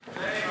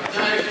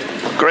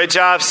Great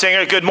job,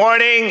 singer. Good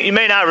morning. You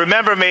may not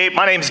remember me.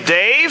 My name's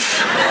Dave,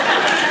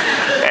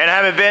 and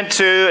I haven't been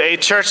to a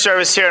church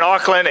service here in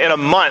Auckland in a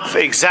month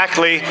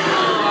exactly,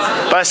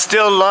 but I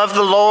still love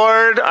the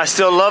Lord. I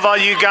still love all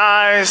you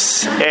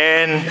guys,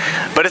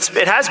 but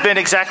it has been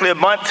exactly a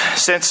month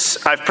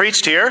since I've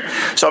preached here,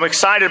 so I'm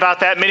excited about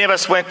that. Many of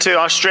us went to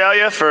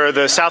Australia for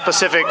the South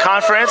Pacific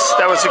Conference.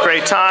 That was a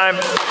great time.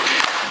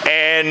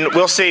 And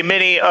we'll see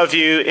many of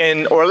you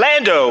in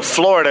Orlando,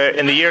 Florida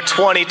in the year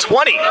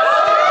 2020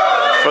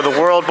 for the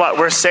world what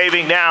we're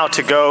saving now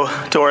to go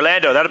to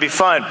Orlando. That'll be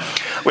fun.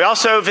 We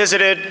also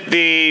visited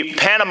the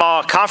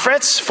Panama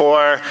Conference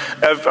for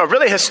a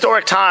really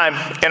historic time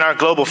in our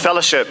global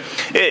fellowship.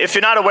 If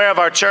you're not aware of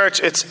our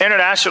church, it's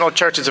International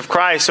Churches of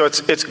Christ, so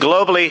it's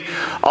globally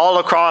all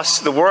across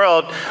the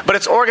world, but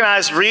it's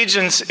organized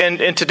regions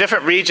into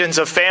different regions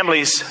of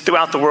families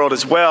throughout the world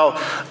as well.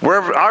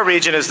 Our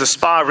region is the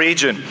SPA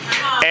region.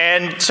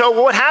 And so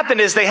what happened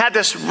is they had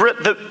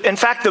in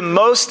fact, the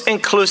most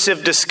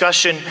inclusive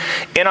discussion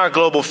in our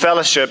global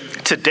fellowship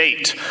to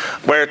date,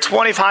 where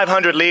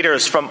 2,500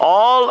 leaders from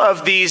all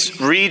of these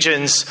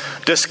regions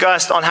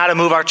discussed on how to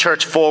move our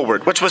church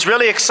forward, which was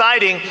really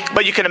exciting,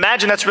 but you can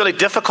imagine that's really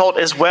difficult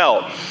as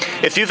well.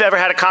 If you've ever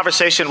had a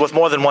conversation with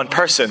more than one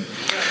person,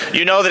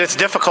 you know that it's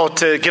difficult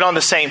to get on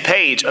the same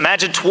page.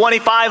 Imagine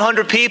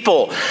 2,500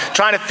 people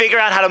trying to figure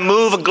out how to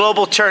move a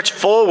global church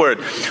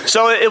forward.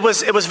 So it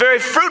was very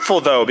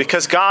fruitful, though,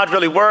 because God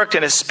really worked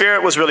and His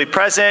Spirit was really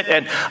present,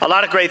 and a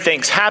lot of great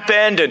things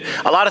happened, and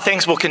a lot of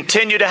things will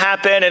continue to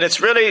happen, and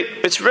it's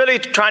really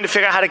trying to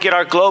figure out how to get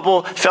our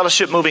global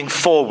fellowship moving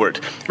forward,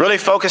 really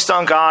focused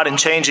on God and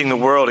changing the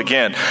world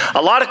again.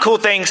 A lot of cool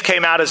things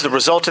came out as the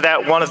result of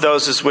that. One of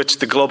those is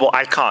the global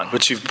icon,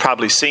 which you've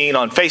probably seen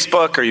on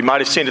Facebook, or you might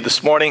have seen it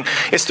this morning.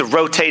 It's the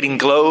rotating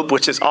globe,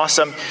 which is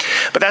awesome,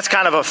 but that's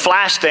kind of a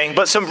flash thing.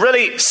 But some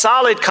really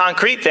solid,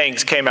 concrete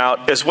things came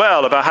out as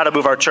well about how to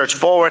move our church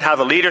forward, how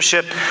the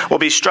leadership will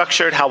be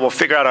structured, how we'll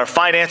figure out our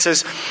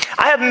finances.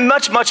 I have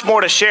much more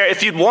to share.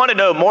 If you'd want to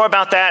know more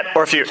about that,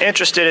 or if you're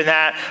interested in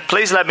that,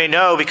 please let me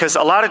know, because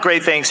a lot of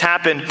great things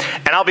happen,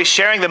 and I'll be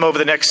sharing them over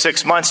the next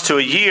 6 months to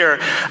a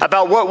year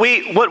about what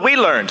we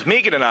learned,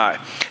 Megan and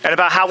I, and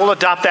about how we'll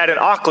adopt that in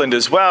Auckland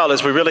as well,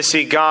 as we really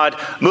see God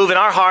move in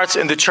our hearts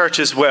in the church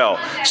as well.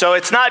 So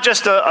it's not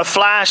just a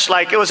flash,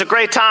 like it was a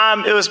great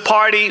time, it was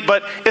party,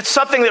 but it's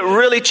something that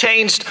really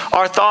changed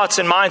our thoughts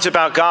and minds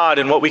about God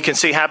and what we can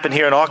see happen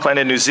here in Auckland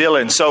and New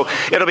Zealand. So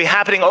it'll be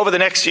happening over the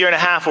next year and a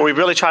half, where we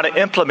really try to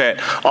implement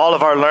all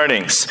of our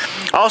learnings.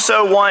 I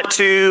also want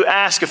to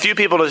ask a few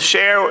people to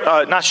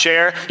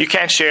you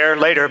can share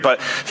later, but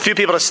a few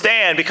people to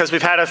stand, because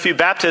we've had a few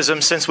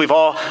baptisms since we've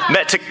all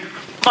met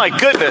my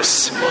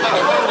goodness,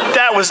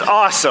 that was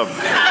awesome.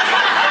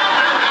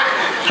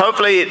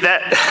 Hopefully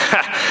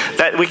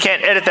that we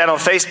can't edit that on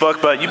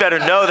Facebook, but you better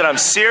know that I'm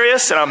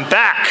serious and I'm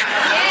back.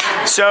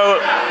 So,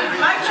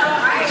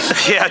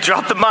 yeah,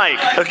 drop the mic.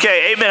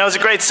 Okay, amen. That was a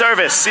great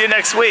service. See you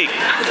next week.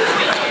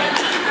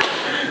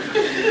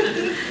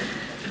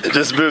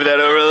 Just move that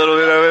over a little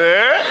bit over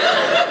there.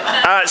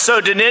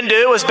 So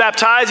Danindu was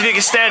baptized. If you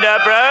can stand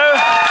up, bro. Go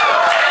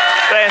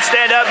ahead and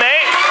stand up,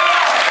 mate.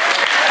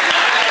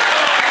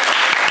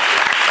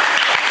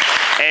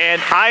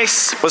 And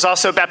Ice was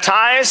also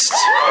baptized.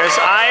 There's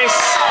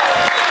Ice.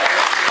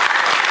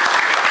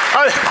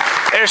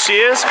 Oh, there she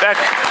is. Back.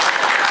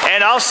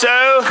 And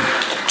also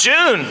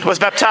June was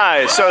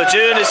baptized. So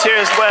June is here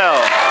as well.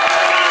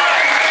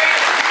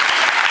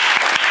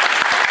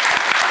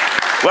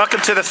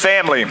 Welcome to the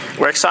family.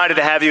 We're excited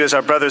to have you as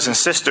our brothers and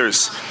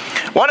sisters.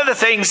 One of the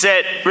things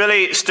that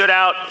really stood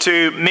out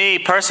to me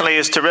personally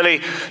is to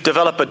really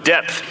develop a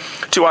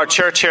depth to our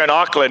church here in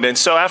Auckland. And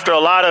so after a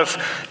lot of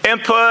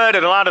input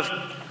and a lot of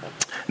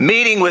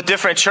meeting with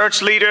different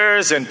church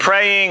leaders and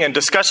praying and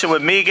discussion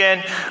with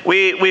Megan,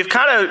 we've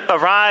kind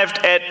of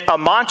arrived at a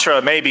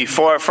mantra maybe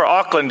for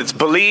Auckland. It's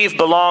believe,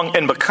 belong,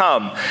 and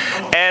become.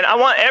 And I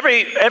want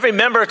every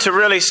member to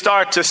really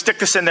start to stick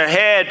this in their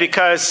head,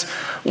 because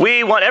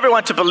we want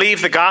everyone to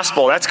believe the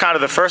gospel. That's kind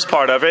of the first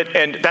part of it.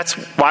 And that's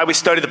why we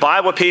study the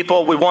Bible with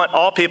people. We want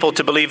all people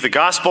to believe the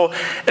gospel.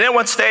 And then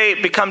once they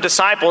become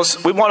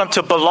disciples, we want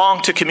them to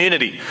belong to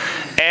community.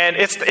 And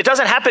it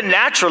doesn't happen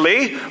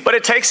naturally, but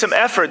it takes some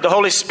effort. The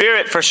Holy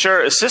Spirit for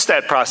sure assists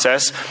that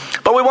process,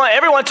 but we want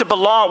everyone to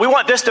belong. We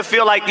want this to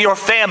feel like your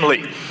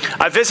family.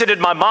 I visited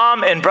my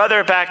mom and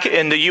brother back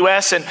in the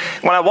U.S., and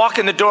when I walk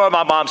in the door of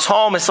my mom's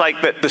home, it's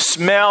like the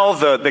smell,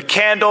 the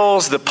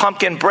candles, the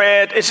pumpkin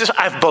bread. It's just,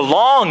 I've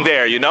belonged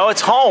there,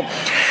 it's home.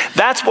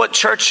 That's what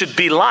church should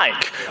be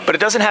like, but it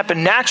doesn't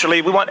happen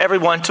naturally. We want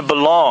everyone to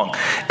belong.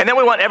 And then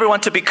we want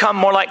everyone to become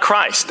more like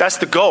Christ. That's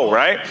the goal,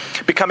 right?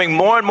 Becoming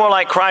more and more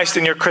like Christ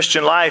in your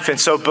Christian life. And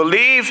so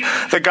believe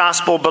the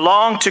gospel,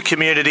 belong to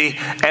community,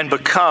 and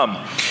become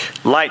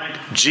like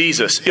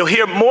Jesus. You'll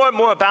hear more and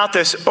more about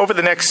this over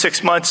the next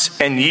 6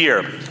 months and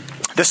year.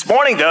 This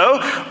morning,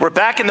 though, we're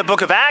back in the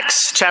book of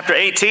Acts, chapter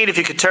 18. If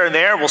you could turn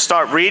there, we'll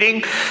start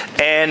reading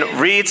and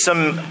read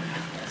some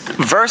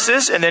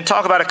verses and then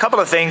talk about a couple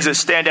of things that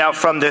stand out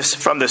from this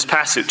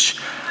passage.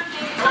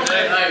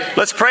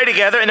 Let's pray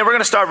together, and then we're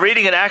going to start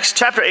reading in Acts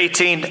chapter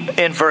 18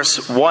 in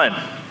verse 1.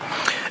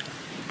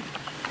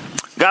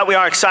 God, we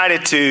are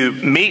excited to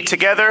meet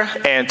together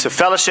and to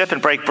fellowship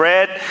and break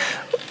bread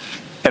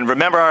and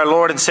remember our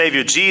Lord and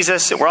Savior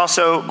Jesus. And we're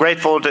also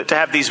grateful to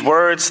have these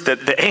words,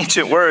 the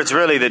ancient words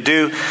really, that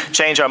do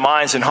change our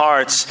minds and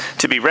hearts,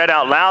 to be read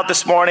out loud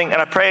this morning.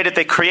 And I pray that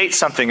they create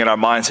something in our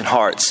minds and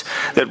hearts,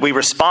 that we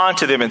respond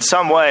to them in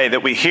some way,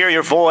 that we hear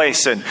your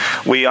voice and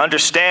we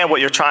understand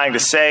what you're trying to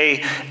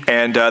say,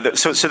 and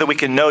so that we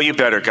can know you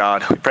better,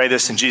 God. We pray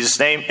this in Jesus'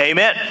 name.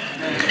 Amen.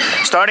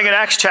 Starting in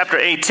Acts chapter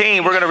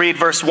 18, we're going to read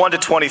verse 1 to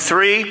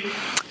 23.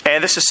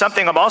 And this is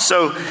something I'm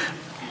also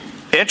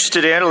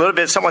interested in a little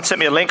bit. Someone sent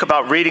me a link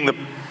about reading the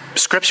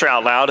scripture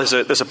out loud. There's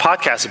a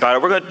podcast about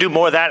it. We're going to do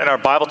more of that in our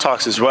Bible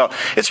talks as well.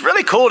 It's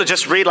really cool to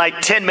just read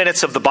like 10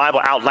 minutes of the Bible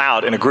out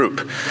loud in a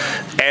group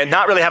and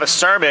not really have a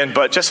sermon,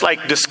 but just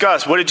like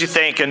discuss, what did you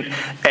think?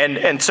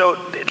 And so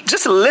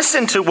just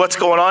listen to what's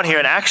going on here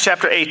in Acts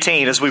chapter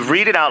 18 as we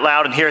read it out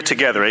loud and hear it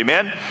together.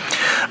 Amen.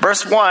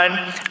 Verse 1,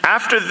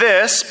 after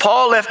this,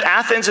 Paul left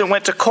Athens and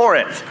went to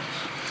Corinth.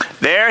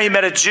 There he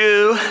met a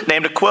Jew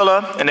named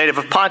Aquila, a native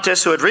of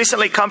Pontus, who had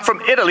recently come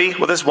from Italy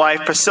with his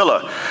wife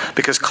Priscilla,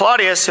 because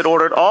Claudius had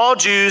ordered all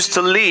Jews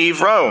to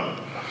leave Rome.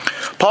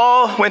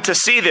 Paul went to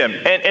see them,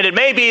 and it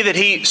may be that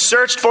he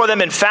searched for them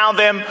and found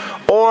them,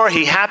 or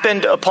he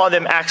happened upon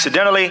them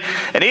accidentally.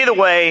 And either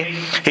way,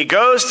 he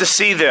goes to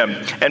see them.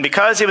 And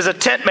because he was a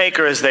tent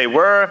maker as they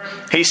were,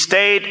 he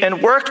stayed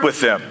and worked with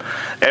them.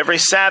 Every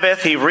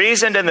Sabbath he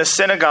reasoned in the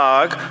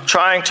synagogue,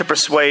 trying to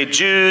persuade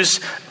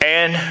Jews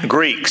and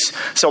Greeks.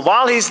 So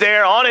while he's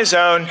there on his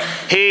own,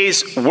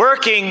 he's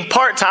working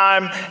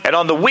part-time, and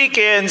on the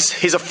weekends,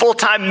 he's a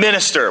full-time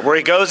minister where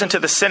he goes into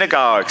the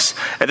synagogues.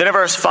 And then in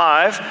verse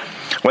 5,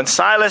 when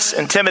Silas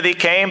and Timothy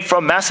came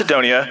from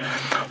Macedonia,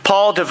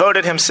 Paul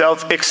devoted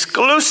himself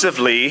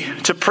exclusively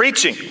to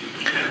preaching,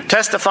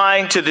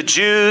 testifying to the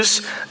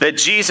Jews that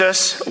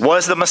Jesus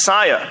was the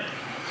Messiah.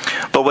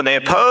 But when they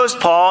opposed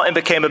Paul and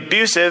became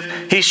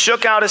abusive, he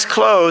shook out his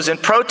clothes in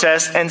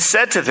protest and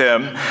said to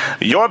them,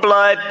 "Your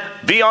blood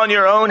be on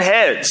your own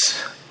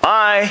heads.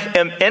 I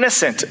am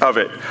innocent of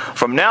it.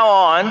 From now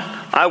on,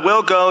 I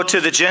will go to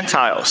the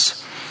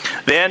Gentiles."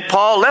 Then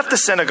Paul left the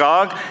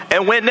synagogue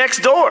and went next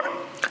door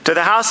to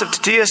the house of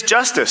Titius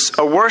Justus,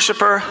 a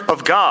worshiper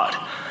of God.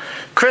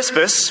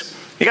 Crispus,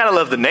 you got to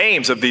love the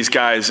names of these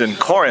guys in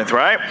Corinth,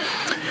 right?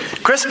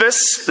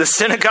 Crispus, the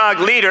synagogue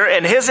leader,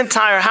 and his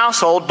entire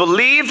household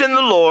believed in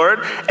the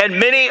Lord, and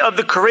many of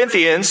the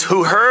Corinthians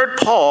who heard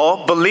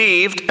Paul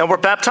believed and were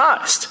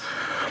baptized.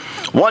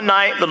 One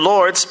night, the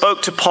Lord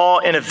spoke to Paul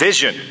in a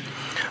vision.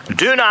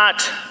 "Do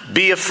not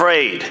be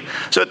afraid."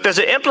 So there's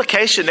an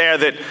implication there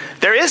that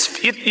there is,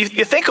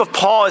 you think of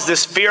Paul as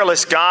this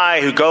fearless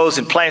guy who goes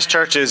and plants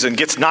churches and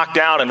gets knocked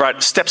down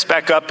and steps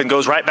back up and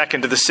goes right back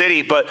into the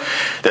city. But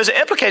there's an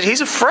implication,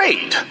 he's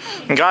afraid.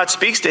 And God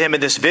speaks to him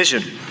in this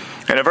vision.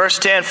 And in verse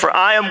 10, "For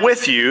I am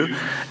with you,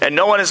 and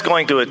no one is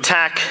going to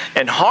attack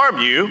and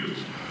harm you."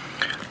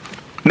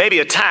 Maybe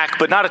attack,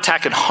 but not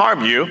attack and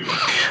harm you,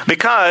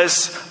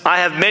 "because I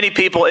have many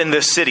people in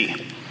this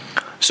city."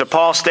 So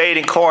Paul stayed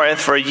in Corinth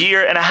for a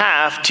year and a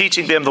half,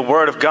 teaching them the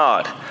word of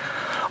God.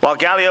 While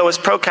Gallio was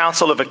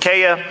proconsul of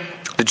Achaia,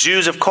 the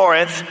Jews of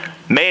Corinth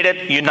made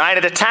a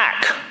united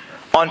attack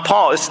on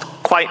Paul. It's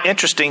quite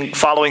interesting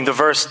following the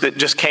verse that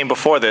just came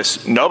before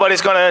this.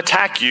 Nobody's going to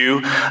attack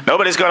you.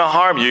 Nobody's going to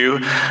harm you.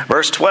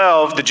 Verse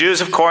 12, the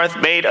Jews of Corinth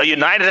made a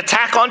united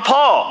attack on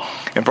Paul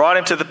and brought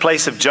him to the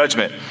place of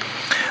judgment.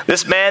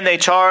 This man, they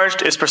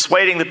charged, is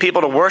persuading the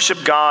people to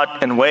worship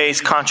God in ways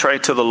contrary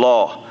to the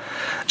law.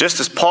 Just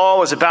as Paul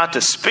was about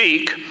to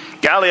speak,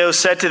 Gallio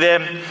said to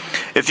them,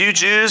 "If you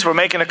Jews were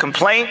making a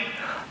complaint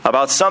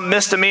about some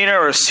misdemeanor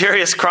or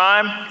serious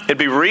crime, it'd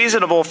be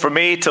reasonable for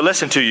me to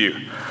listen to you.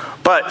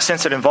 But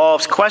since it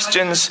involves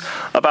questions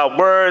about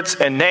words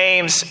and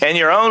names and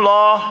your own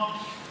law,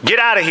 get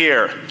out of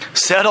here.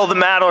 Settle the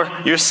matter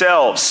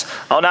yourselves.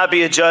 I'll not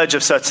be a judge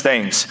of such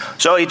things."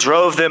 So he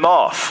drove them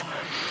off.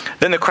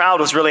 Then the crowd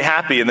was really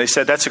happy, and they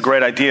said, "That's a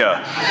great idea."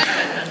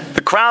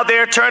 The crowd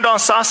there turned on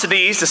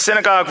Sosthenes, the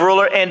synagogue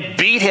ruler, and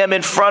beat him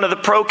in front of the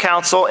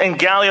proconsul, and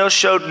Gallio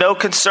showed no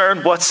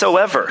concern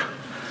whatsoever.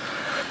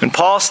 And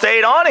Paul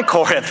stayed on in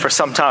Corinth for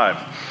some time.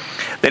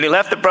 Then he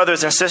left the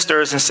brothers and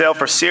sisters and sailed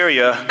for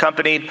Syria,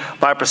 accompanied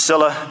by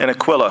Priscilla and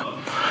Aquila.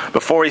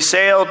 Before he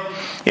sailed,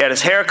 he had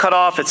his hair cut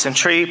off at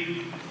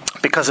Cenchreae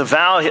because of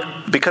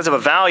a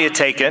vow he had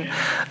taken.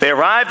 They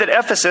arrived at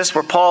Ephesus,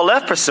 where Paul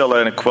left Priscilla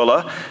and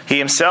Aquila. He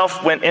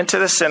himself went into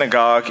the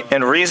synagogue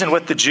and reasoned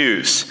with the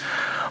Jews.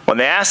 When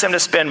they asked him to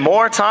spend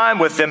more time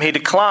with them, he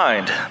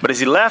declined. But as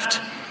he left,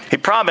 he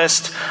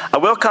promised, "I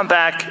will come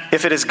back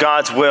if it is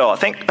God's will." I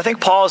think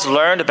Paul's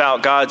learned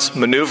about God's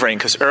maneuvering,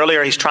 because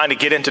earlier he's trying to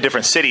get into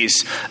different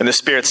cities and the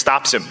Spirit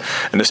stops him,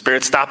 and the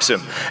Spirit stops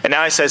him. And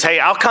now he says, "Hey,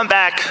 I'll come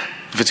back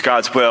if it's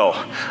God's will."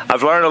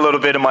 I've learned a little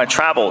bit in my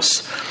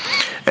travels.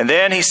 And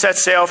then he set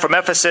sail from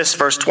Ephesus,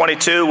 verse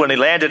 22. When he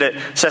landed at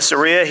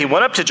Caesarea, he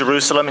went up to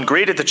Jerusalem and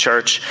greeted the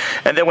church,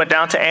 and then went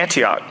down to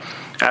Antioch.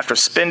 After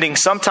spending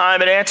some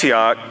time in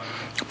Antioch,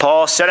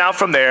 Paul set out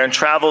from there and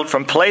traveled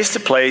from place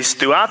to place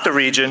throughout the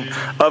region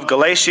of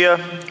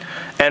Galatia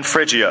and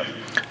Phrygia,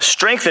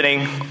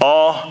 strengthening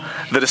all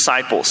the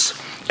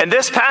disciples. And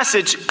this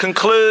passage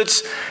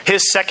concludes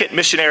his second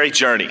missionary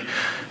journey.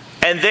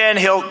 And then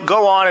he'll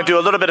go on and do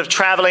a little bit of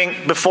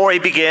traveling before he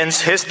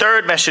begins his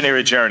third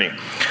missionary journey.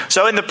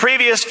 So in the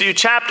previous few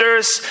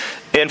chapters,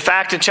 in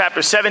fact, in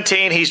chapter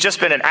 17, he's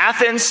just been in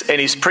Athens and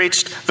he's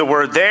preached the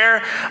word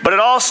there. But it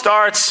all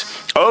starts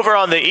over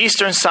on the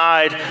eastern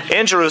side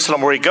in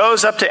Jerusalem, where he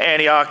goes up to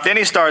Antioch. Then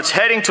he starts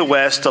heading to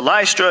west to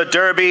Lystra,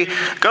 Derbe,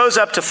 goes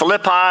up to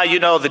Philippi.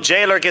 You know, the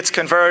jailer gets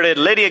converted.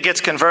 Lydia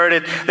gets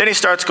converted. Then he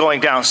starts going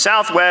down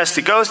southwest.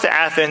 He goes to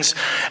Athens.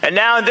 And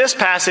now in this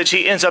passage,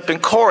 he ends up in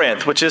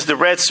Corinth, which is the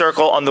red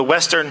circle on the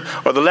western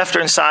or the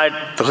leftern side.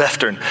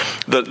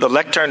 The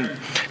lectern,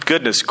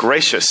 goodness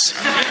gracious.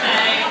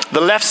 The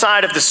left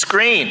side of the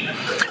screen.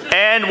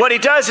 And what he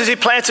does is he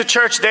plants a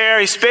church there.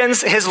 He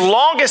spends his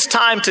longest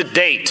time to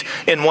date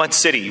in one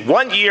city,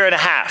 1 year and a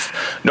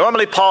half.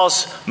 Normally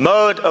Paul's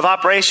mode of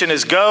operation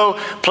is go,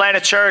 plant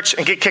a church,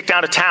 and get kicked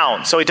out of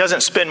town. So he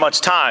doesn't spend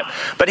much time.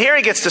 But here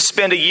he gets to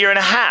spend 1.5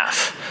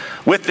 years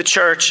with the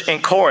church in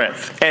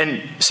Corinth. And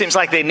it seems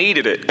like they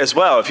needed it as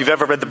well, if you've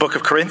ever read the book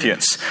of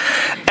Corinthians.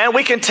 And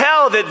we can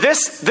tell that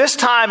this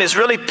time is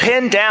really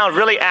pinned down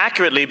really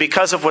accurately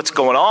because of what's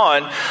going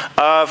on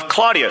of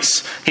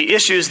Claudius. He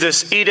issues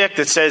this edict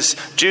that says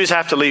Jews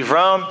have to leave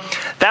Rome.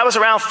 That was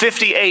around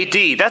 50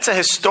 AD. That's a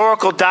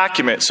historical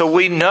document. So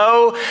we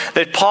know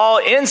that Paul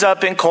ends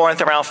up in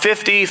Corinth around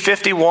 50,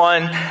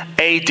 51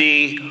 AD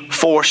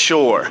for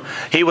sure.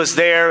 He was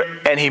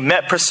there and he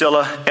met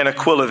Priscilla and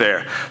Aquila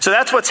there. So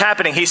that's what's happening.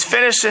 He's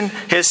finishing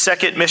his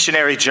second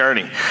missionary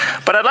journey.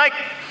 But I'd like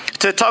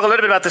to talk a little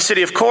bit about the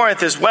city of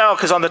Corinth as well,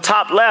 because on the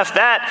top left,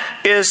 that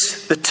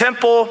is the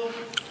temple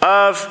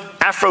of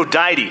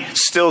Aphrodite.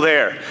 It's still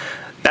there.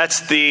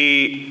 That's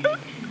the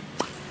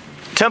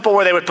temple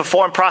where they would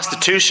perform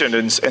prostitution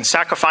and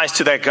sacrifice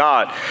to that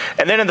god.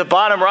 And then in the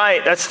bottom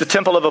right, that's the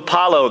temple of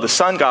Apollo, the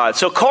sun god.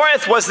 So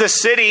Corinth was this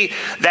city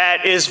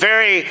that is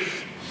very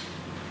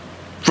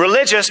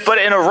religious, but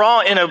in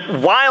a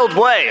wild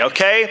way,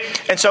 okay?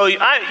 And so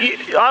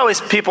I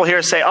always, people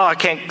here say, oh, I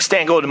can't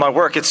stand going to my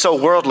work. It's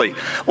so worldly.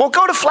 Well,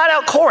 go to flat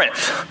out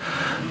Corinth.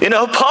 You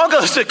know, Paul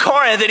goes to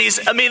Corinth and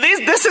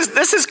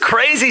this is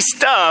crazy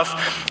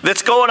stuff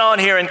that's going on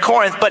here in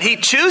Corinth, but he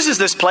chooses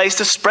this place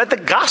to spread the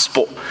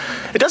gospel.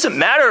 It doesn't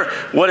matter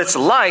what it's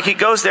like. He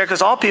goes there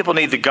because all people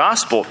need the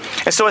gospel.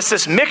 And so it's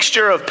this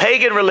mixture of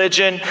pagan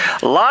religion,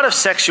 a lot of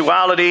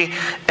sexuality,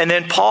 and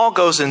then Paul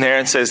goes in there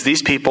and says,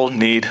 these people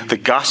need the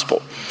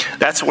gospel.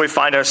 That's where we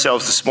find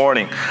ourselves this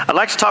morning. I'd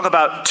like to talk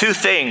about two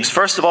things.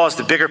 First of all is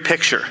the bigger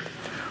picture.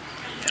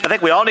 I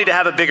think we all need to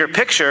have a bigger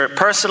picture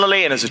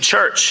personally and as a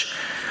church.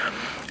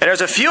 And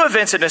there's a few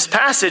events in this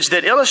passage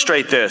that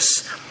illustrate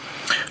this.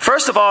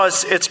 First of all,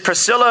 it's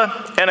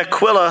Priscilla and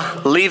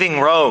Aquila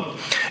leaving Rome.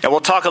 And we'll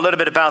talk a little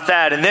bit about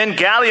that. And then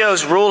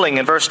Gallio's ruling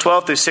in verse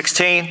 12 through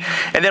 16.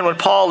 And then when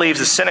Paul leaves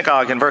the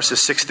synagogue in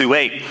verses 6 through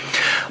 8.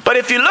 But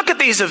if you look at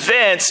these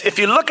events, if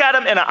you look at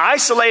them in an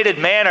isolated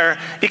manner,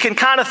 you can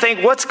kind of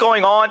think what's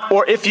going on.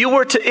 Or if you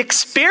were to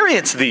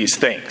experience these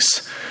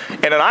things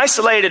in an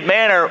isolated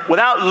manner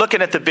without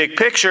looking at the big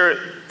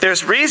picture,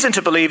 there's reason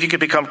to believe you could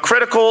become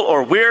critical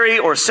or weary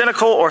or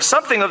cynical or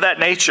something of that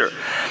nature.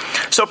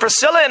 So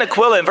Priscilla and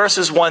Aquila in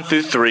verses 1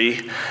 through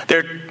 3,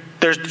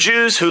 there's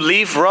Jews who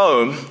leave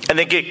Rome and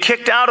they get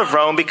kicked out of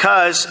Rome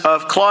because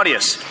of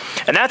Claudius.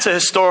 And that's a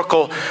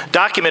historical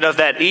document of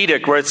that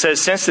edict where it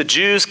says, since the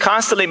Jews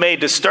constantly made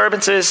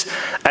disturbances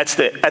at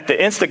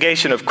the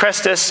instigation of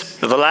Christus,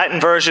 the Latin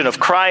version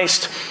of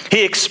Christ,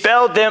 he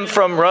expelled them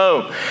from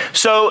Rome.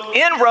 So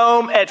in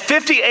Rome at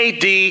 50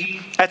 AD,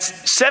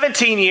 that's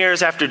 17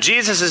 years after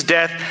Jesus'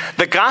 death,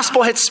 the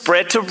gospel had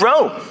spread to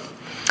Rome.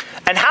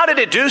 And how did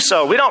it do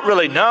so? We don't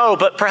really know,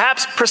 but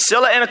perhaps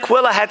Priscilla and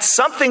Aquila had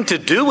something to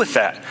do with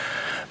that.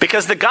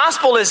 Because the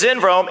gospel is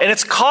in Rome and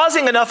it's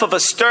causing enough of a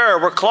stir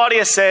where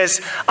Claudius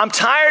says, I'm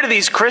tired of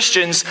these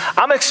Christians.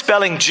 I'm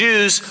expelling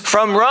Jews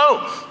from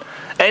Rome.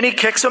 And he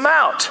kicks them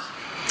out.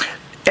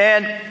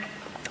 And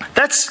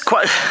that's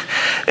quite,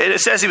 it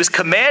says they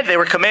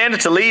were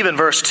commanded to leave in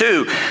verse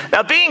 2.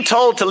 Now, being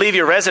told to leave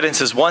your residence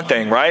is one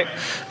thing, right?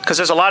 Because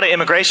there's a lot of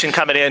immigration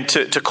coming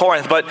into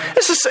Corinth, but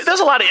there's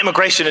a lot of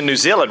immigration in New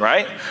Zealand,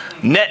 right?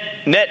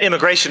 Net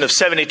immigration of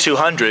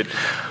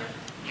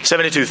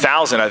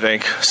 72,000, I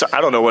think. So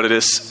I don't know what it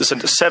is. There's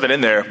a 7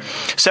 in there.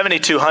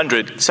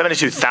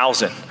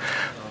 72,000.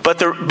 But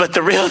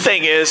the real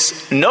thing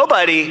is,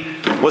 nobody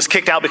was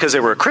kicked out because they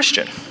were a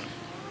Christian.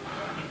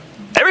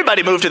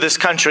 Everybody moved to this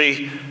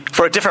country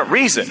for a different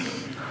reason.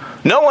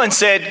 No one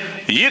said,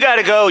 you got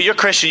to go, you're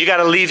Christian, you got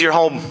to leave your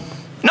home.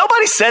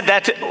 Nobody said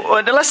that,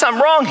 unless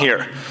I'm wrong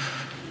here.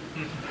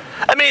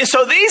 I mean,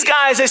 so these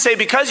guys, they say,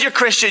 because you're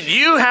Christian,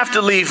 you have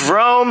to leave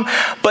Rome,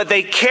 but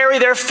they carry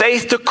their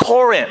faith to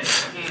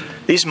Corinth.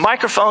 These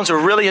microphones are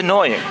really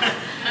annoying.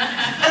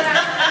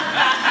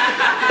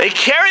 They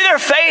carry their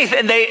faith,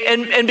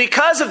 and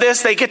because of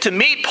this, they get to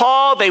meet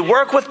Paul, they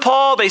work with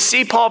Paul, they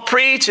see Paul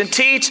preach and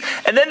teach,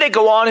 and then they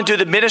go on and do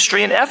the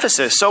ministry in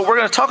Ephesus. So we're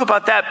going to talk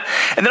about that.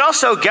 And then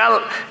also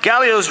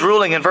Gallio's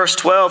ruling in verse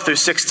 12 through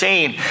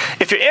 16.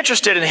 If you're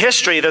interested in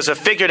history, there's a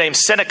figure named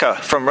Seneca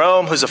from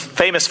Rome who's a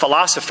famous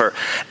philosopher,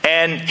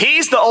 and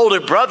he's the older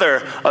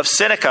brother of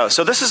Seneca.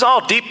 So this is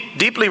all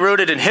deeply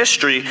rooted in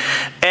history.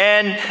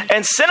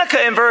 And Seneca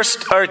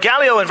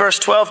Gallio in verse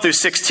 12 through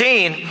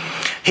 16,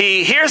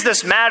 he hears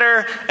this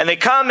matter, and they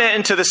come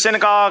into the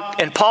synagogue,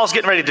 and Paul's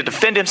getting ready to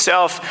defend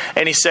himself,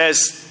 and he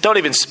says, don't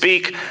even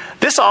speak.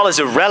 This all is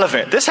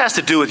irrelevant. This has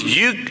to do with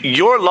you,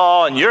 your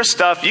law and your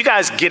stuff. You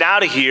guys get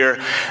out of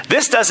here.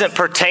 This doesn't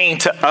pertain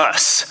to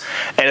us.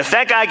 And if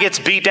that guy gets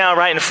beat down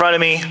right in front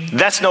of me,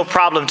 that's no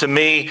problem to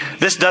me.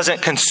 This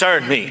doesn't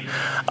concern me.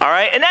 All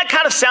right? And that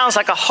kind of sounds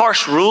like a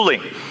harsh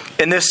ruling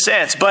in this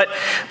sense. But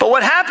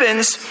what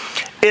happens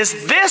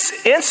is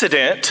this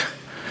incident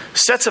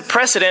sets a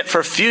precedent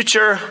for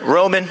future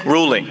Roman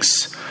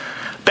rulings.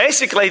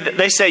 Basically,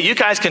 they say, you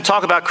guys can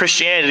talk about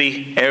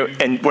Christianity,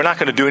 and we're not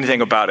going to do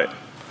anything about it.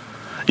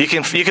 You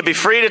can be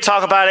free to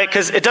talk about it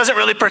because it doesn't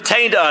really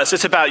pertain to us.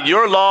 It's about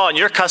your law and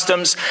your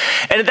customs,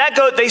 and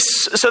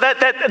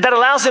that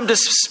allows them to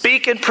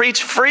speak and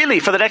preach freely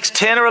for the next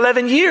 10 or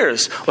 11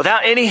 years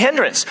without any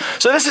hindrance.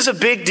 So this is a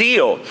big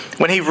deal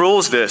when he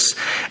rules this.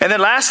 And then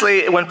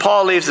lastly, when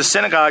Paul leaves the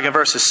synagogue in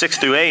verses 6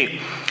 through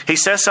 8, he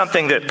says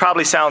something that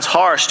probably sounds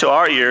harsh to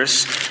our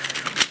ears.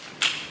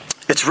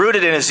 It's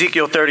rooted in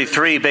Ezekiel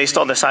 33 based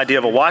on this idea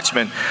of a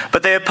watchman.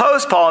 But they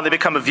oppose Paul and they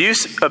become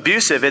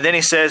abusive. And then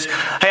he says,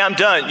 hey, I'm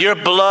done. Your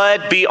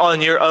blood be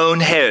on your own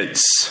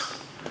heads.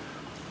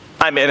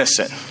 I'm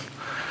innocent.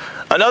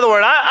 In other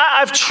words,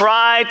 I've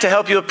tried to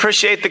help you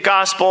appreciate the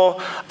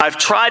gospel. I've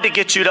tried to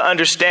get you to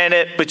understand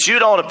it, but you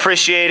don't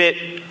appreciate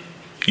it.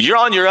 You're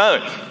on your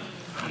own.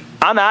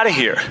 I'm out of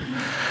here.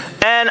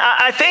 And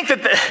I think that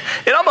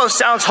it almost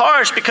sounds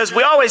harsh because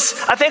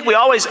I think we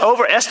always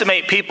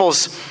overestimate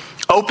people's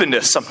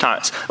openness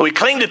sometimes. We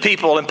cling to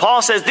people, and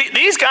Paul says,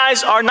 these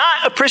guys are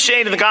not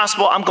appreciating the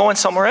gospel. I'm going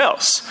somewhere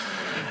else.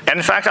 And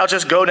in fact, I'll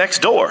just go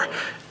next door.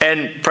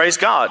 And praise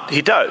God,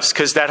 he does,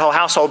 because that whole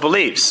household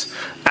believes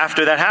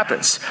after that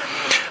happens.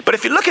 But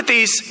if you look at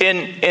these in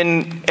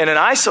an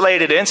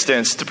isolated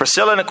instance, the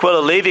Priscilla and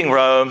Aquila leaving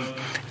Rome,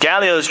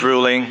 Gallio's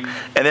ruling,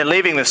 and then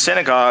leaving the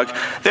synagogue,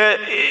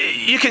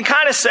 you can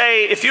kind of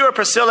say, if you were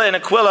Priscilla and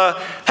Aquila,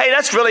 hey,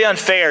 that's really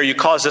unfair. You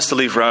caused us to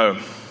leave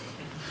Rome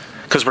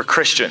because we're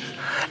Christian.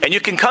 And you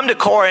can come to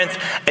Corinth,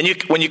 and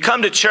when you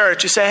come to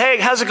church, you say, hey,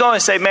 how's it going?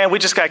 And say, man, we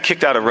just got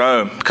kicked out of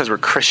Rome because we're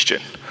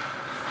Christian.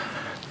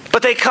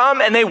 But they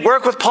come and they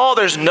work with Paul.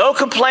 There's no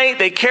complaint.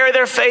 They carry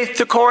their faith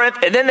to Corinth,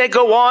 and then they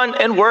go on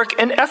and work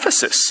in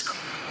Ephesus.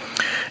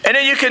 And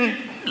then you can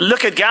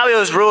look at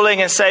Gallio's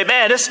ruling and say,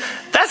 man,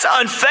 that's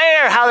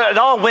unfair how it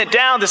all went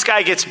down. This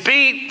guy gets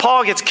beat.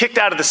 Paul gets kicked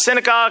out of the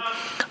synagogue.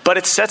 But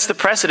it sets the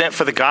precedent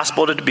for the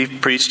gospel to be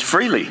preached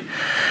freely.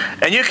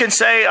 And you can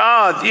say,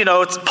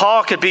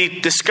 Paul could be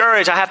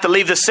discouraged. I have to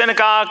leave the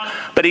synagogue.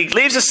 But he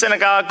leaves the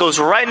synagogue, goes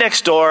right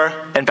next door,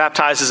 and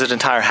baptizes an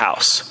entire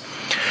house.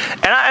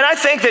 And I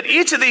think that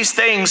each of these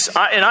things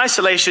in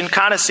isolation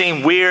kind of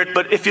seem weird,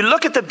 but if you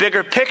look at the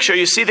bigger picture,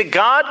 you see that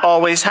God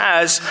always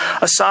has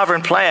a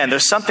sovereign plan.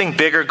 There's something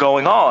bigger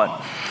going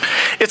on.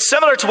 It's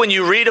similar to when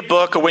you read a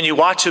book or when you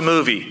watch a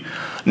movie.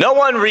 No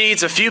one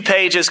reads a few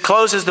pages,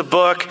 closes the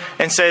book,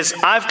 and says,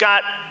 I've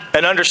got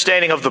an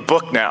understanding of the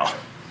book now.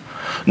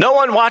 No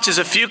one watches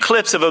a few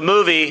clips of a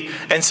movie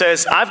and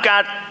says, I've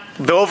got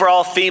the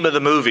overall theme of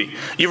the movie.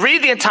 You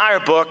read the entire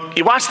book,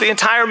 you watch the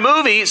entire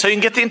movie so you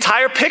can get the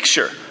entire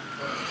picture.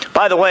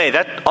 By the way,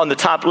 that on the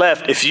top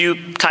left, if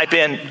you type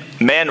in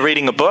man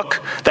reading a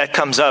book, that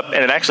comes up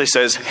and it actually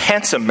says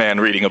handsome man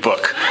reading a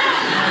book.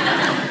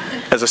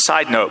 As a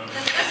side note.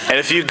 And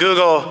if you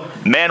Google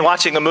man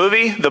watching a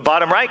movie, the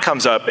bottom right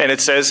comes up and it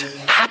says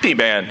happy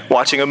man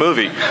watching a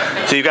movie.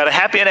 So you've got a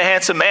happy and a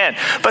handsome man.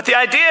 But the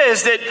idea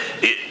is that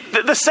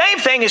the same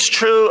thing is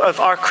true of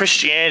our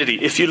Christianity.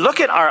 If you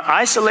look at our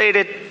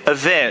isolated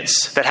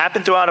events that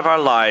happen throughout of our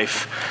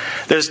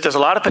life, there's a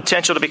lot of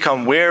potential to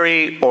become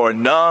weary or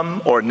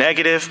numb or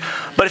negative.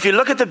 But if you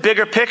look at the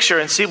bigger picture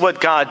and see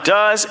what God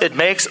does, it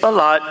makes a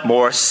lot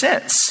more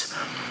sense.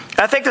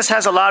 I think this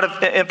has a lot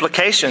of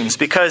implications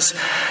because,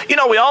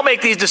 we all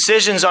make these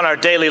decisions on our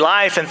daily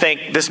life and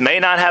think this may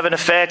not have an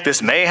effect,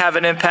 this may have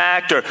an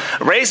impact, or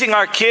raising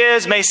our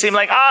kids may seem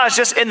like, it's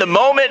just in the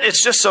moment,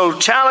 it's just so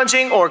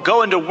challenging, or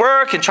going to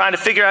work and trying to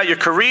figure out your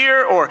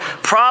career or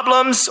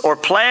problems or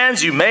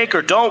plans you make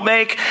or don't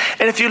make.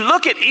 And if you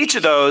look at each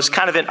of those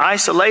kind of in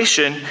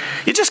isolation,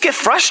 you just get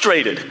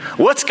frustrated.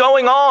 What's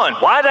going on?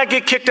 Why did I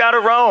get kicked out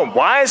of Rome?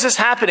 Why is this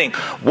happening?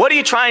 What are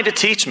you trying to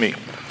teach me?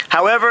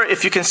 However,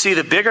 if you can see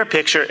the bigger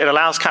picture, it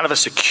allows kind of a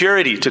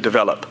security to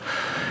develop.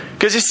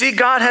 Because you see,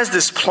 God has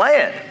this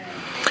plan.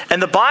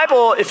 And the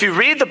Bible, if you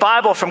read the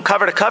Bible from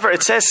cover to cover,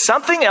 it says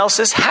something else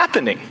is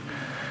happening.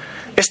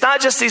 It's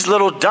not just these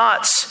little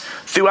dots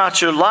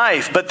throughout your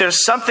life, but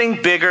there's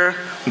something bigger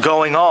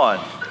going on.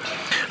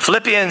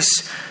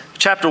 Philippians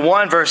chapter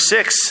 1, verse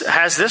 6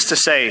 has this to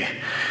say.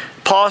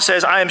 Paul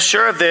says, I am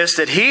sure of this,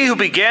 that he who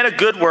began a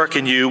good work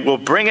in you will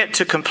bring it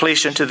to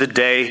completion to the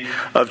day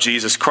of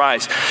Jesus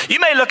Christ. You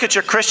may look at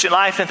your Christian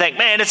life and think,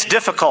 man, it's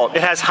difficult.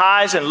 It has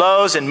highs and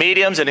lows and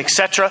mediums and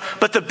etc.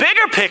 But the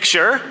bigger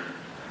picture,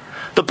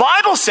 the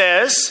Bible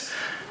says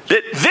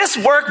that this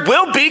work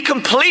will be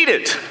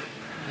completed.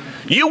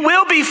 You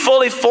will be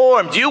fully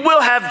formed. You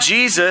will have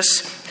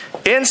Jesus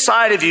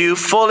inside of you,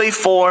 fully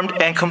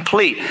formed and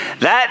complete.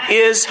 That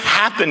is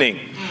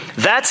happening.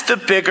 That's the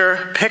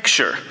bigger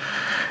picture.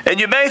 And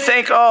you may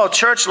think, oh,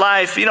 church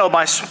life,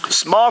 my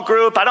small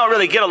group, I don't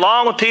really get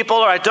along with people,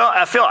 or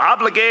I feel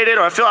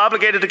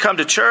obligated to come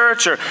to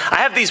church, or I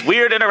have these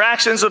weird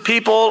interactions with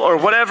people or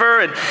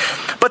whatever.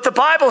 But the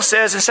Bible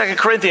says in 2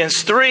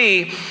 Corinthians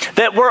 3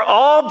 that we're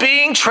all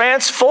being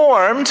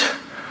transformed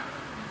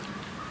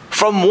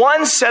from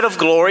one set of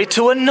glory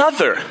to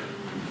another.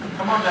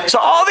 So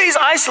all these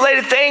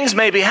isolated things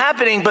may be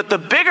happening, but the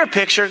bigger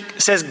picture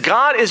says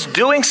God is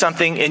doing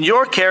something in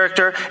your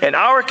character and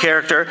our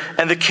character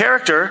and the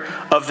character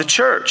of the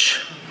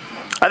church.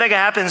 I think it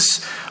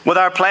happens with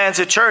our plans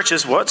at church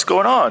is what's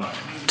going on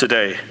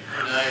today.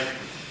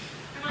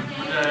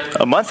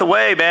 A month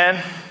away,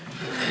 man.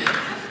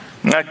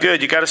 Not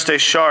good. You got to stay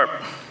sharp.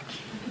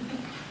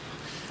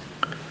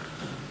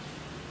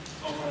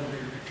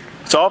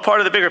 It's all part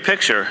of the bigger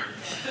picture.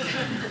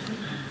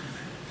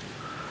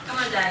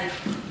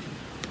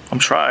 I'm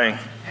trying.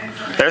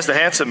 There's the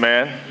handsome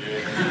man.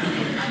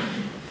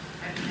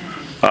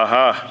 All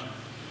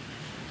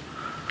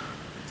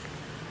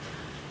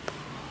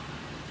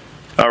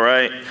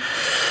right.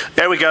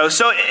 There we go.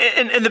 So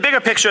in the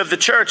bigger picture of the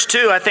church,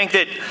 too, I think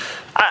that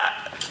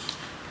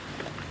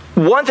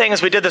one thing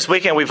is we did this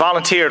weekend, we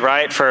volunteered,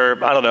 right, for,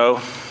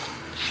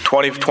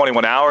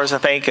 21 hours, I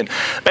think. And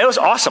man, it was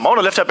awesome. I want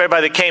to lift up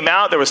everybody that came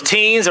out. There was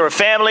teens, there were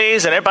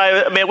families, and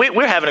everybody, we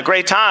were having a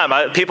great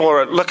time. People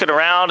were looking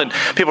around, and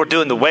people were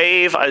doing the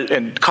wave,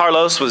 and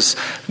Carlos was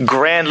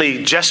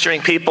grandly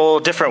gesturing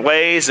people different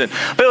ways.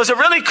 But it was a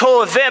really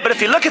cool event. But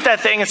if you look at that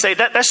thing and say,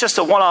 that's just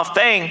a one-off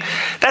thing,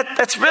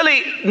 that's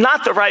really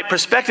not the right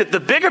perspective. The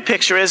bigger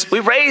picture is we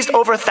raised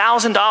over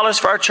 $1,000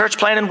 for our church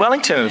plant in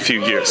Wellington in a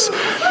few years.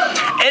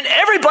 And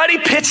everybody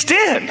pitched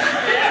in.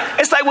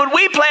 It's like when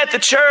we plant the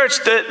church,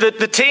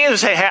 the team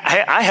say,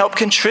 hey, I help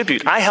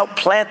contribute. I help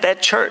plant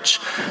that church.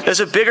 There's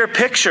a bigger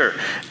picture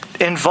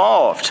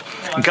involved.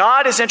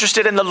 God is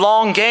interested in the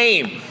long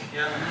game.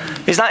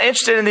 He's not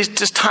interested in these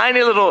just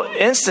tiny little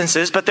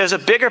instances, but there's a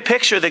bigger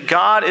picture that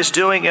God is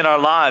doing in our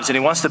lives, and He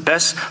wants the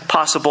best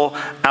possible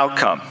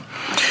outcome.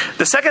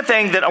 The second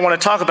thing that I want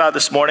to talk about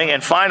this morning,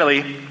 and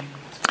finally,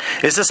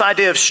 is this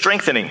idea of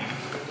strengthening.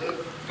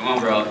 Come on,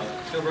 bro.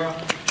 Go, bro.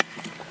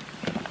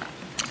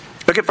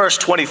 Look at verse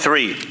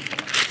 23.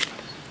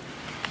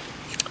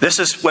 This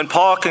is when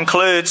Paul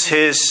concludes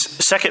his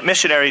second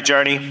missionary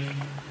journey.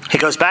 He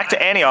goes back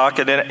to Antioch,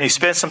 and then he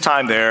spends some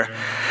time there.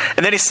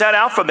 And then he set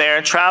out from there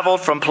and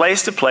traveled from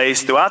place to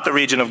place throughout the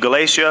region of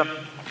Galatia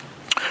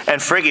and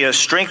Phrygia,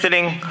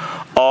 strengthening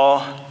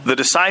all the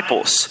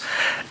disciples.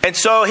 And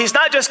so he's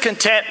not just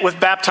content with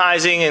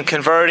baptizing and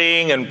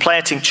converting and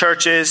planting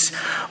churches.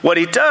 What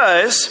he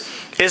does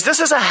is,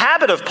 this is a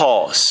habit of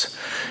Paul's.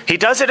 He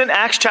does it in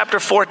Acts chapter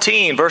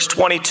 14, verse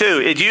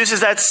 22. It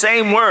uses that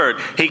same word.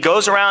 He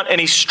goes around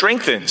and he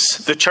strengthens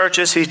the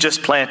churches he's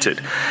just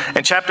planted.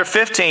 In chapter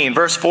 15,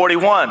 verse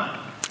 41,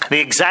 the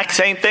exact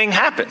same thing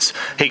happens.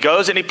 He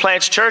goes and he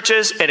plants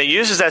churches, and he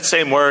uses that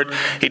same word.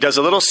 He does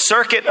a little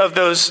circuit of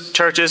those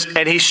churches,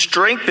 and he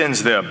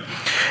strengthens them.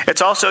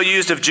 It's also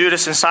used of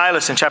Judas and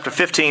Silas in chapter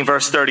 15,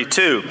 verse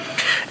 32.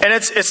 And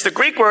it's the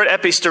Greek word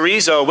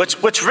episterizo,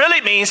 which really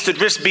means to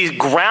just be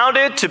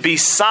grounded, to be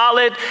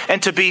solid,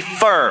 and to be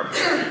firm.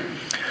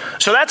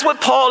 So that's what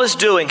Paul is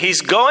doing.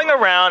 He's going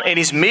around and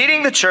he's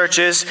meeting the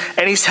churches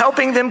and he's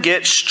helping them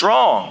get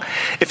strong.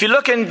 If you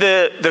look in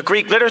the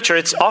Greek literature,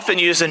 it's often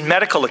used in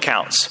medical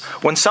accounts.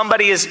 When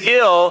somebody is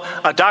ill,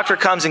 a doctor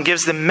comes and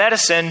gives them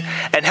medicine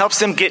and helps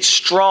them get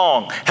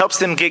strong, helps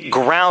them get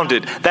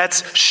grounded.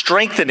 That's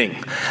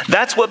strengthening.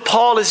 That's what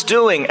Paul is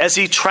doing as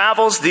he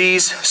travels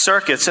these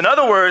circuits. In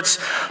other words,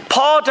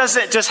 Paul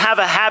doesn't just have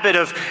a habit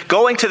of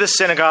going to the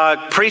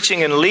synagogue,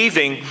 preaching and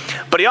leaving,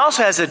 but he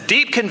also has a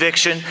deep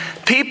conviction.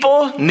 People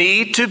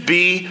need to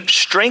be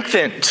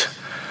strengthened.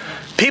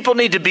 People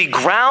need to be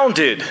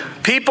grounded.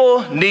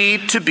 People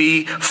need to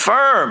be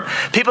firm.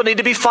 People need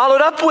to be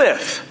followed up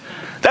with.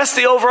 That's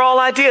the overall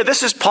idea.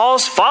 This is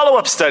Paul's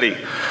follow-up study.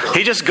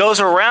 He just goes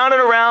around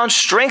and around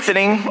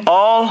strengthening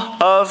all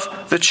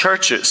of the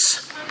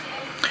churches.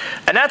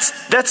 And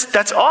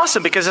that's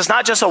awesome, because it's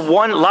not just a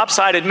one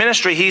lopsided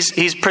ministry.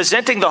 He's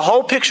presenting the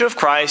whole picture of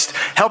Christ,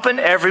 helping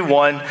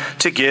everyone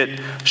to get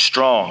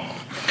strong.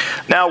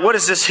 Now, what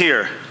is this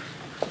here?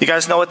 You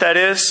guys know what that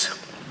is?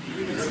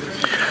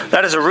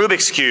 That is a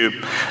Rubik's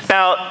Cube.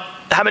 Now,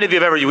 how many of you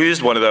have ever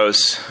used one of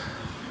those?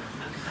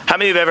 How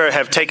many of you ever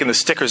have taken the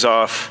stickers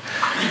off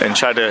and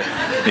tried to,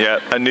 yeah,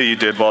 I knew you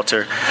did,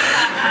 Walter.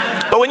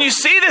 But when you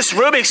see this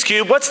Rubik's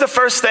Cube, what's the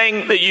first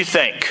thing that you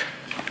think?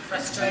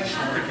 Frustration.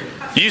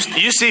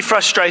 You see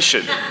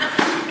frustration.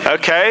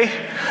 Okay?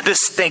 This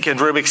stinking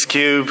Rubik's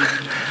Cube.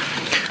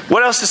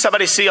 What else does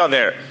somebody see on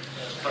there?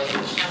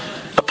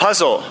 A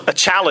puzzle, a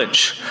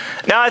challenge.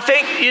 Now I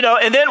think,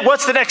 and then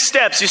what's the next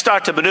steps? You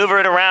start to maneuver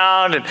it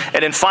around, and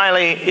then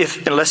finally,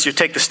 unless you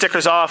take the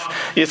stickers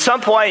off, at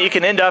some point you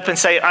can end up and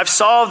say, I've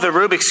solved the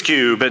Rubik's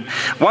Cube, and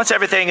once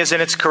everything is in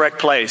its correct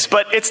place.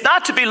 But it's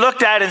not to be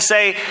looked at and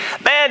say,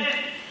 man,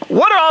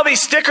 what are all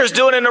these stickers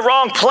doing in the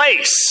wrong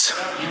place?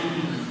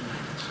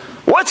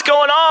 What's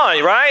going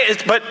on,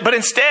 right? But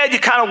instead you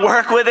kind of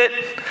work with it.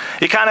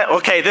 You kind of,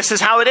 okay, this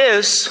is how it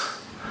is.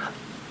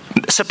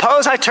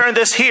 Suppose I turn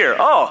this here.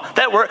 Oh,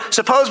 that worked.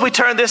 Suppose we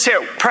turn this here.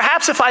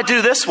 Perhaps if I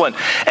do this one.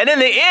 And in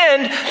the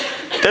end,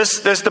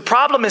 there's the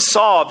problem is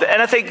solved.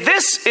 And I think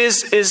this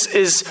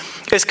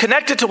is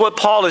connected to what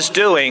Paul is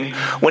doing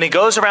when he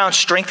goes around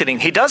strengthening.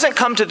 He doesn't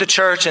come to the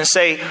church and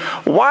say,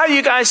 why are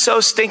you guys so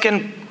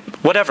stinking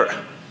whatever?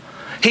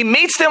 He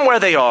meets them where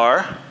they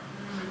are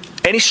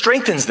and he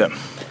strengthens them.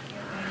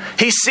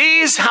 He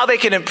sees how they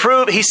can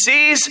improve. He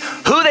sees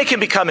who they can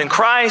become in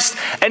Christ,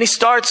 and he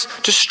starts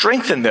to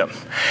strengthen them.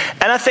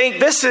 And I think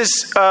this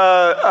is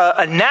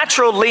a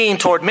natural lean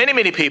toward many,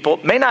 many people,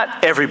 may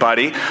not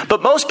everybody,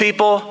 but most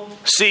people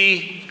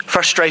see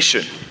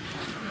frustration.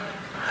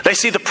 They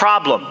see the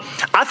problem.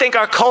 I think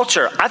our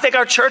culture, I think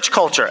our church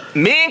culture,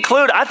 me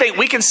included, I think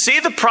we can see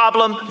the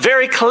problem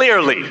very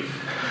clearly.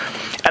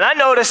 And I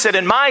notice that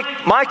in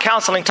my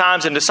counseling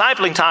times and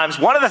discipling times,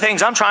 one of the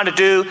things I'm trying to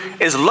do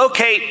is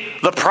locate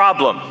the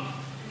problem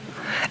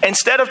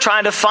instead of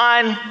trying to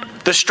find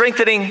the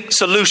strengthening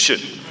solution.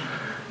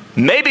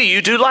 Maybe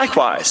you do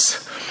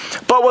likewise.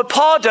 But what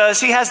Paul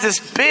does, he has this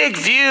big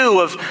view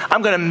of,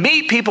 I'm going to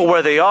meet people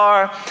where they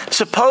are.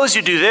 Suppose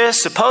you do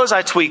this. Suppose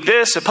I tweak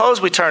this.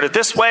 Suppose we turn it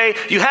this way.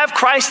 You have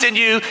Christ in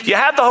you. You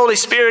have the Holy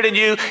Spirit in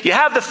you. You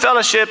have the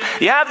fellowship.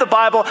 You have the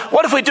Bible.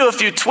 What if we do a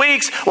few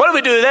tweaks? What if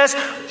we do this?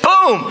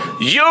 Boom!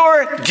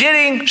 You're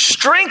getting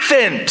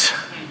strengthened.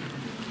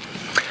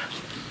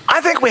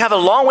 I think we have a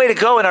long way to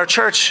go in our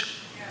church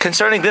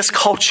concerning this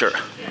culture.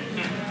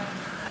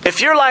 If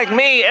you're like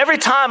me, every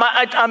time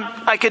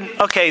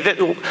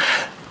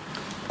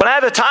when I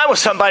have a time with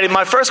somebody,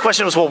 my first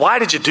question was, well, why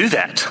did you do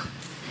that?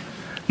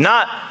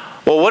 Not,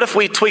 well, what if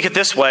we tweak it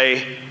this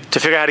way to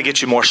figure out how to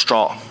get you more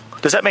strong?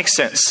 Does that make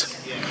sense?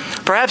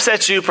 Perhaps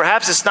that's you,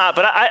 perhaps it's not,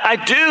 but I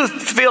do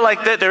feel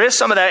like that there is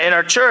some of that in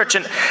our church,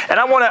 and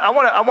I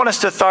want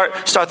us to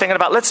start thinking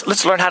about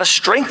let's learn how to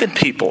strengthen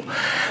people.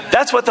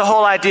 That's what the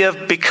whole idea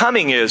of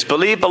becoming is: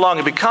 believe, belong,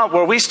 and become.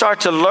 Where we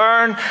start to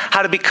learn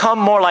how to become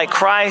more like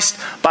Christ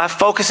by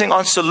focusing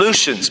on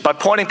solutions, by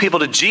pointing people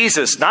to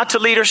Jesus, not to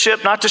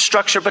leadership, not to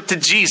structure, but to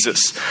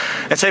Jesus,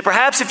 and say,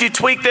 perhaps if you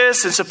tweak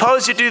this and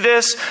suppose you do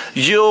this,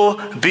 you'll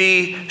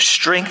be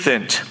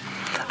strengthened.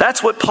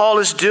 That's what Paul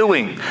is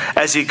doing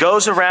as he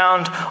goes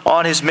around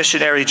on his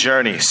missionary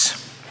journeys.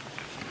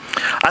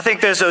 I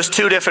think there's those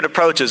two different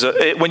approaches.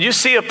 When you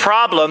see a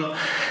problem,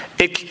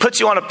 it puts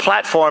you on a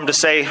platform to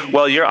say,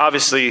 well, you're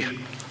obviously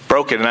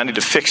broken and I need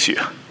to fix you.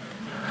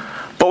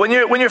 But when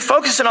you're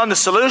focusing on the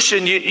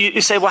solution,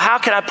 you say, well, how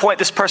can I point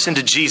this person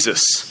to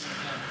Jesus?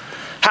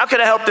 How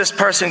can I help this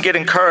person get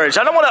encouraged?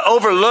 I don't want to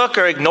overlook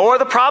or ignore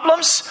the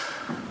problems.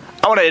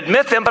 I want to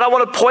admit them, but I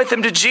want to point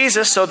them to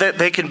Jesus so that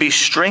they can be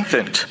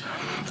strengthened.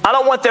 I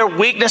don't want their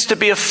weakness to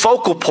be a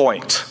focal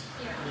point.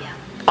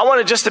 I want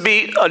it just to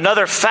be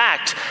another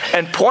fact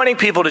and pointing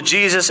people to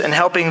Jesus and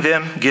helping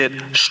them get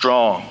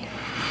strong.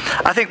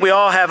 I think we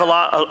all have a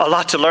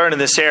lot to learn in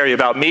this area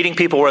about meeting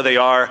people where they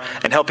are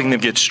and helping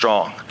them get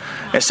strong,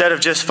 instead of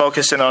just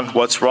focusing on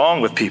what's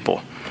wrong with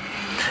people.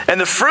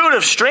 And the fruit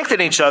of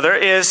strengthening each other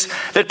is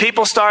that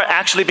people start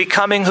actually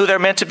becoming who they're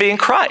meant to be in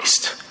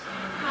Christ.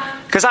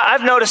 Because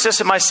I've noticed this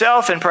in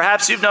myself, and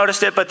perhaps you've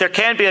noticed it, but there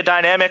can be a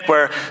dynamic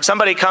where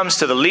somebody comes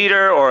to the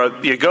leader,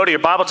 or you go to your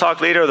Bible Talk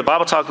leader, or the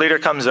Bible Talk leader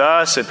comes to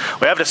us, and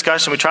we have a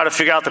discussion, we try to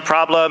figure out the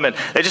problem, and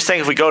they just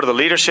think if we go to the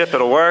leadership,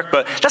 it'll work.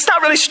 But that's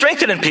not really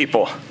strengthening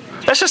people.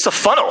 That's just a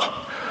funnel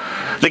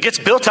that gets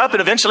built up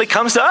and eventually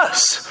comes to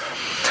us.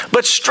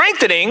 But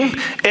strengthening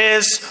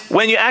is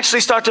when you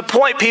actually start to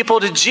point people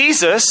to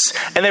Jesus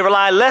and they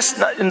rely less.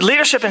 And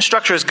leadership and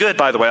structure is good,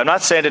 by the way. I'm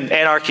not saying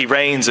anarchy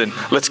reigns and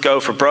let's go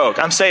for broke.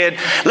 I'm saying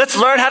let's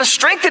learn how to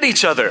strengthen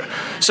each other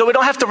so we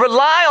don't have to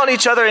rely on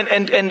each other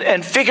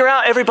and figure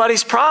out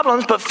everybody's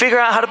problems, but figure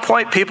out how to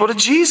point people to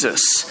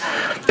Jesus.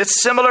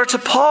 It's similar to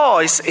Paul.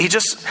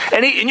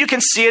 And you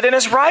can see it in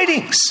his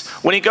writings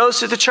when he goes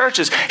to the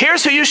churches.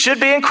 Here's who you should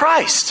be in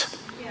Christ.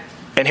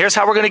 And here's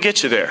how we're going to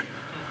get you there.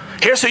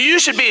 Here's who you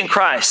should be in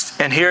Christ,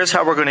 and here's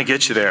how we're going to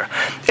get you there.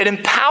 It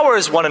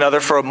empowers one another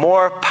for a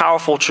more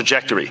powerful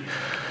trajectory.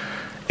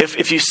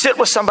 If you sit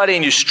with somebody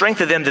and you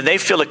strengthen them, then they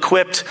feel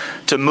equipped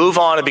to move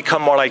on and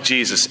become more like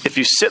Jesus. If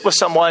you sit with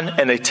someone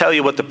and they tell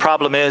you what the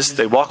problem is,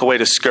 they walk away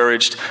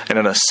discouraged and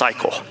in a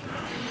cycle.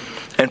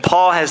 And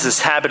Paul has this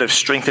habit of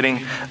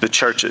strengthening the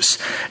churches.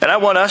 And I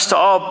want us to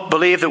all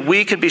believe that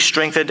we can be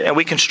strengthened and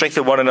we can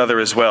strengthen one another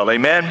as well.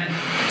 Amen?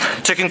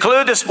 To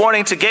conclude this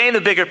morning, to gain the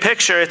bigger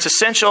picture, it's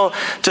essential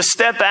to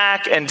step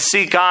back and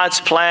see God's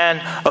plan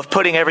of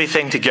putting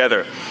everything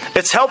together.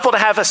 It's helpful to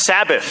have a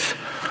Sabbath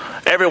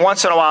every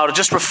once in a while to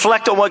just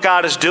reflect on what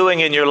God is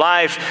doing in your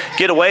life,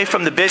 get away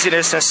from the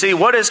busyness and see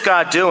what is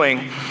God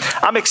doing.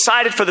 I'm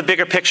excited for the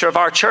bigger picture of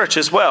our church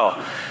as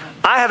well.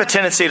 I have a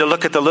tendency to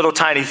look at the little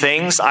tiny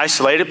things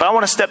isolated, but I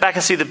want to step back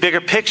and see the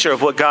bigger picture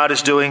of what God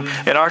is doing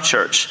in our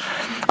church.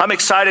 I'm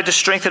excited to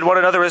strengthen one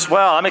another as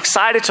well. I'm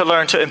excited to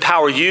learn to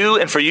empower you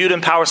and for you to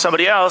empower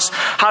somebody else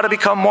how to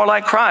become more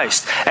like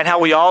Christ and how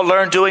we all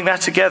learn doing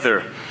that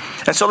together.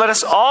 And so let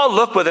us all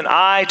look with an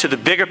eye to the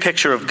bigger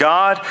picture of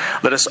God.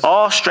 Let us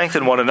all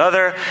strengthen one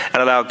another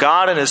and allow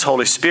God and His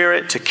Holy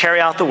Spirit to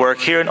carry out the work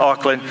here in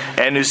Auckland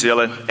and New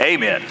Zealand.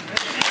 Amen.